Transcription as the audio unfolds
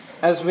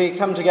As we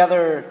come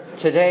together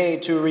today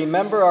to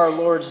remember our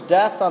Lord's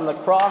death on the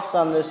cross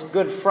on this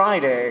Good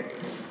Friday,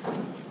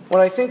 what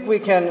I think we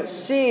can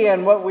see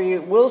and what we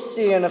will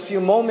see in a few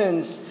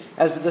moments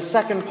as the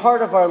second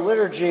part of our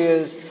liturgy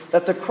is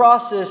that the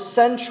cross is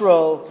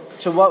central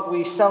to what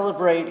we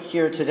celebrate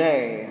here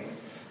today.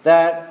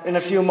 That in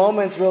a few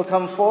moments we'll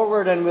come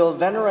forward and we'll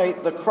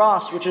venerate the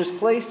cross, which is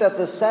placed at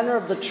the center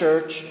of the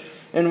church,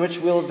 in which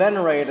we'll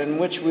venerate, in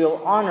which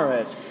we'll honor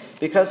it,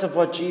 because of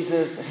what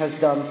Jesus has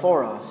done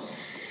for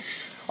us.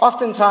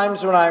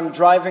 Oftentimes when I'm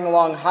driving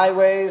along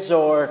highways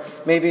or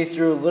maybe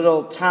through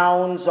little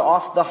towns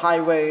off the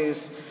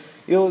highways,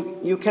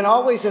 you can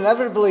always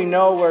inevitably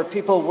know where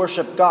people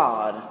worship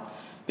God,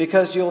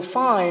 because you'll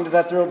find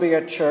that there will be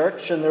a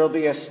church and there will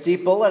be a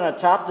steeple, and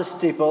atop the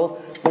steeple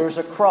there's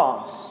a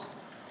cross.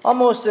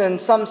 Almost in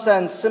some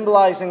sense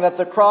symbolizing that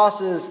the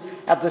cross is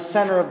at the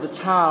center of the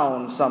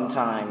town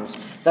sometimes,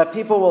 that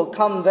people will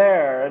come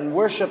there and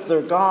worship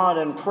their God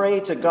and pray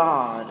to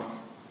God,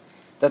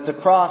 that the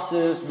cross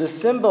is the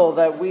symbol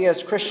that we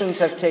as Christians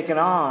have taken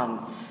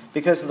on,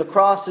 because the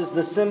cross is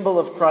the symbol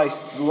of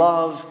Christ's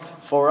love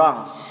for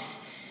us.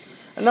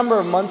 A number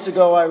of months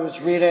ago I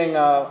was reading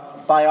a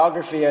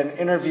biography, an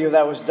interview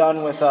that was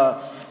done with an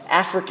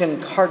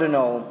African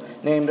cardinal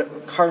named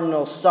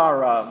Cardinal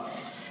Sarah.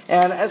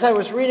 And as I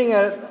was reading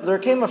it, there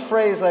came a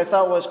phrase that I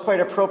thought was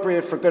quite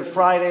appropriate for Good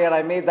Friday, and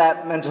I made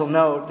that mental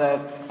note that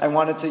I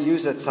wanted to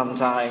use it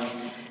sometime.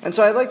 And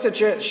so I'd like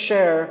to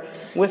share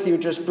with you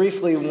just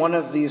briefly one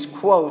of these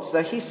quotes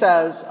that he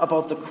says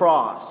about the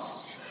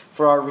cross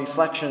for our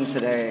reflection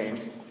today.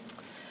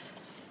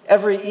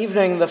 "Every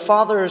evening, the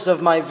fathers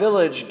of my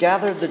village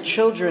gathered the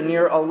children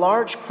near a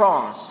large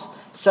cross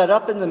set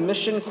up in the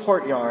mission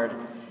courtyard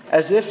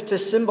as if to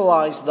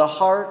symbolize the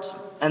heart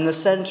and the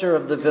center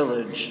of the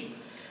village.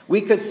 We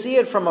could see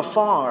it from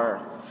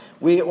afar.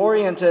 We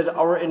oriented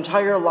our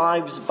entire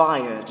lives by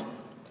it.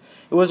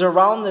 It was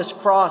around this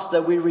cross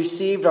that we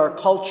received our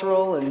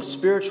cultural and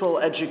spiritual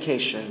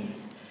education.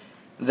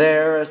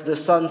 There, as the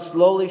sun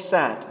slowly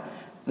set,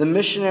 the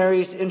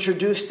missionaries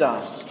introduced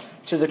us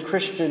to the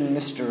Christian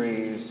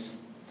mysteries."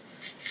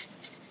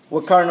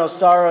 What Cardinal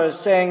Sarah is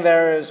saying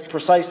there is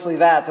precisely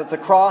that the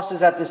cross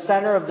is at the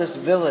center of this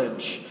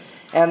village.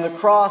 And the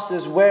cross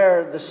is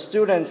where the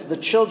students, the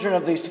children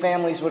of these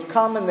families would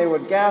come and they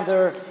would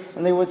gather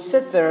and they would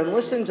sit there and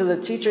listen to the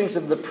teachings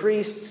of the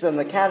priests and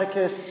the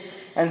catechists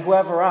and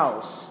whoever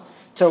else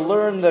to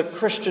learn the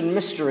Christian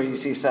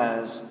mysteries, he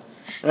says.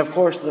 And of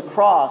course, the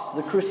cross,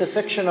 the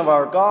crucifixion of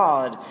our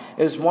God,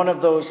 is one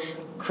of those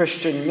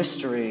Christian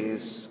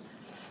mysteries.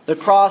 The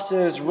cross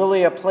is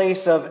really a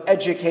place of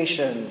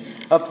education,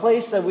 a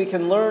place that we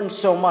can learn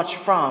so much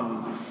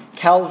from.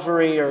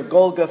 Calvary or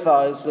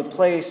Golgotha is the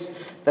place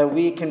that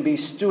we can be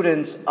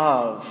students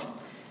of.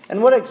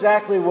 And what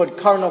exactly would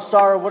Cardinal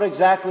Sarah, what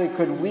exactly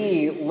could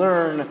we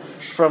learn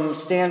from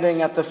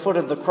standing at the foot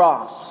of the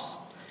cross?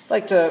 I'd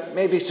like to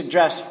maybe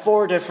suggest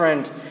 4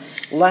 different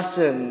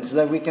lessons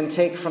that we can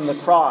take from the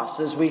cross,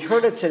 as we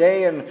heard it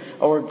today in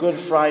our Good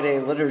Friday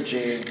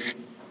liturgy.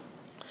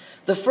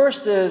 The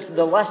first is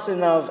the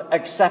lesson of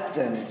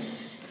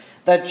acceptance,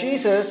 that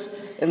Jesus,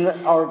 in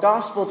our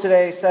gospel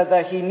today, said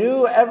that he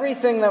knew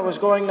everything that was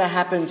going to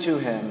happen to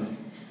him.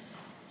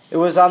 It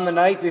was on the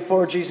night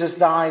before Jesus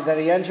died that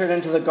he entered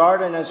into the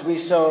garden, as we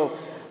so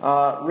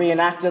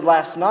reenacted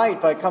last night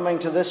by coming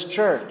to this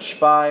church,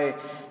 by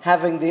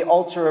having the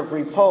altar of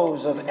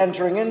repose, of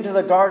entering into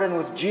the garden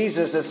with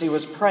Jesus as he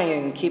was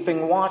praying,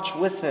 keeping watch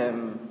with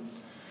him.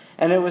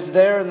 And it was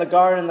there in the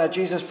garden that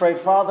Jesus prayed,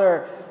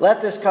 "Father,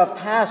 let this cup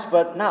pass,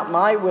 but not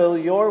my will,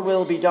 your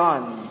will be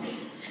done."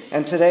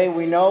 And today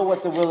we know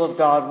what the will of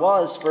God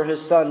was for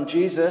his Son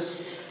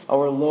Jesus,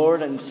 our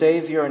Lord and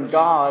Savior and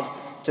God,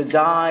 to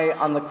die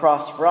on the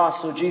cross for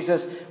us. So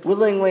Jesus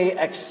willingly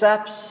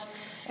accepts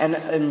and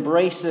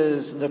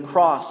embraces the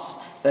cross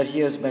that he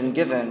has been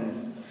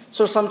given.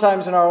 So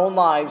sometimes in our own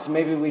lives,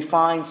 maybe we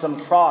find some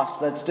cross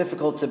that's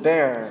difficult to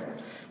bear.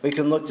 We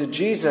can look to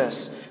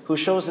Jesus, who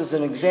shows us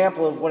an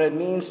example of what it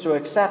means to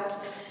accept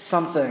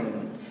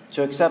something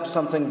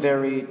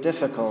very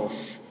difficult.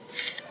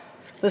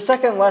 The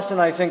second lesson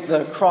I think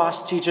the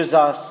cross teaches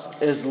us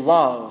is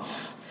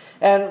love.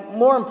 And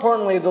more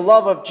importantly, the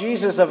love of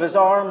Jesus, of his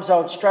arms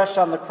outstretched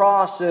on the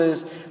cross,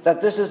 is that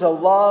this is a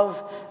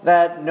love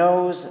that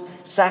knows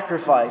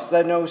sacrifice,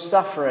 that knows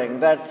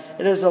suffering, that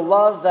it is a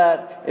love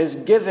that is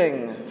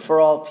giving for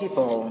all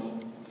people.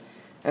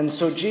 And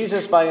so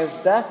Jesus, by his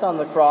death on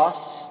the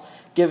cross,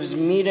 gives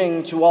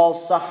meaning to all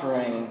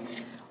suffering.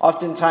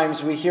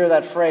 Oftentimes we hear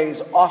that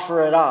phrase,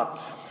 "offer it up."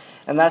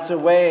 And that's a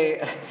way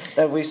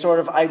that we sort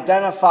of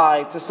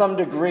identify to some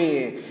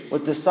degree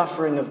with the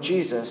suffering of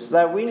Jesus.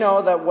 That we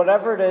know that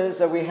whatever it is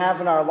that we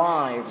have in our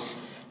lives,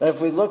 that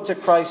if we look to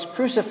Christ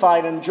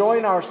crucified and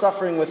join our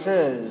suffering with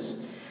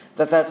his,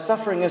 that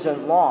suffering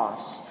isn't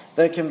lost,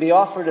 that it can be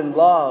offered in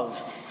love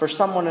for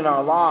someone in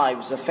our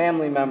lives, a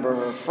family member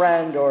or a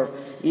friend, or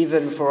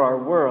even for our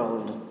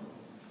world.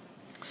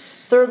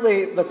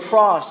 Thirdly, the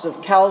cross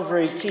of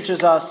Calvary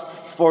teaches us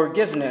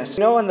forgiveness.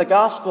 You know in the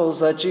Gospels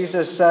that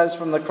Jesus says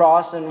from the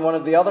cross in one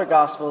of the other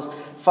Gospels,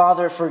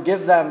 "Father,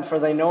 forgive them, for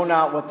they know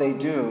not what they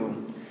do."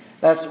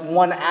 That's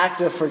one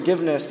act of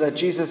forgiveness that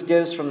Jesus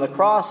gives from the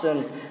cross.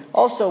 And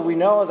also we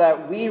know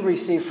that we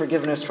receive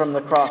forgiveness from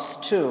the cross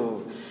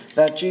too.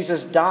 That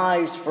Jesus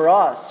dies for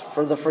us,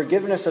 for the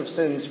forgiveness of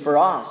sins for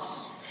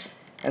us.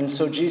 And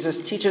so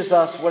Jesus teaches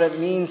us what it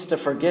means to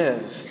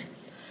forgive.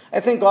 I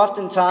think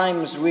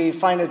oftentimes we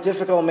find it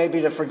difficult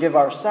maybe to forgive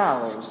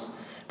ourselves.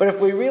 But if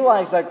we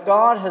realize that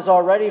God has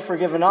already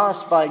forgiven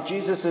us by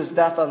Jesus'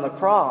 death on the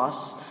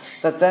cross,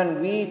 that then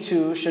we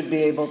too should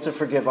be able to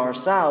forgive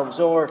ourselves.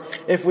 Or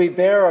if we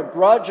bear a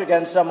grudge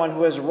against someone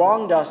who has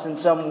wronged us in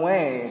some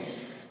way,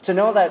 to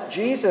know that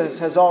Jesus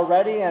has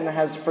already and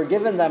has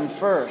forgiven them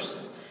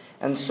first,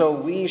 and so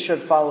we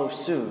should follow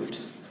suit.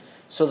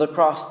 So the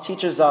cross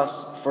teaches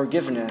us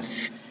forgiveness.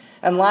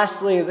 And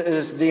lastly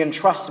is the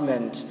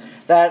entrustment.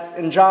 That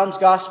in John's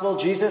Gospel,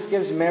 Jesus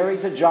gives Mary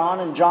to John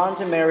and John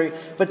to Mary,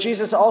 but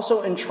Jesus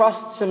also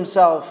entrusts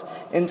himself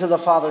into the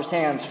Father's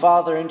hands.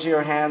 "Father, into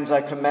your hands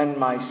I commend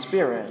my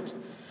spirit."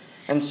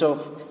 And so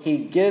he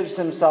gives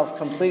himself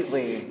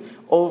completely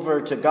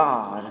over to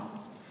God.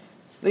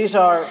 These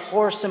are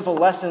 4 simple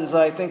lessons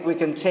that I think we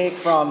can take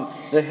from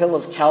the Hill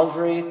of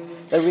Calvary,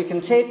 that we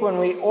can take when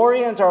we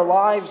orient our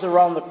lives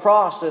around the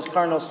cross, as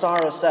Cardinal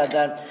Sarah said,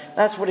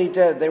 that's what he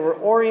did. They were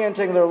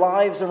orienting their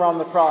lives around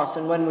the cross,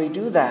 and when we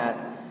do that,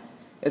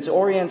 it's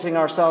orienting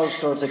ourselves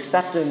towards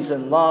acceptance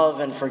and love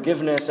and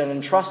forgiveness and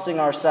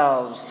entrusting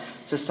ourselves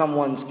to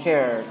someone's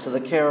care, to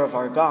the care of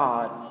our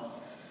God.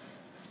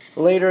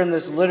 Later in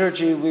this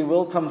liturgy, we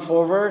will come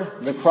forward.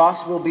 The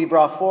cross will be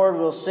brought forward.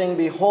 We'll sing,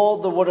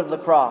 "Behold the wood of the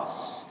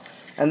cross."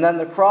 And then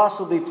the cross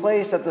will be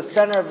placed at the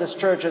center of this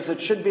church as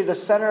it should be the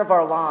center of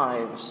our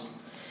lives.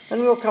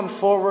 Then we'll come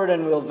forward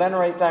and we'll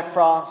venerate that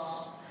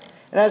cross.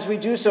 And as we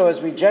do so,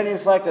 as we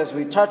genuflect, as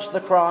we touch the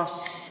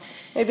cross,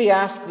 maybe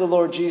ask the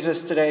Lord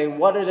Jesus today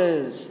what it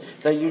is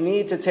that you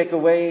need to take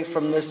away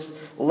from this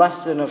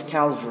lesson of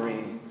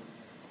Calvary.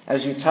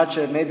 As you touch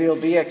it, maybe it'll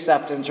be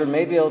acceptance, or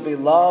maybe it'll be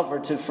love, or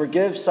to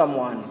forgive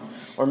someone,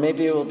 or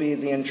maybe it will be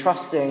the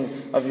entrusting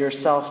of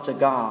yourself to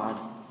God.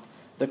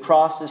 The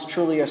cross is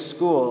truly a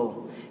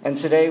school, and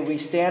today we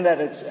stand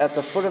at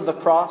the foot of the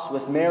cross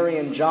with Mary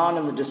and John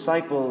and the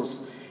disciples,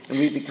 and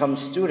we become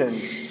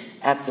students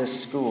at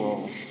this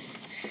school.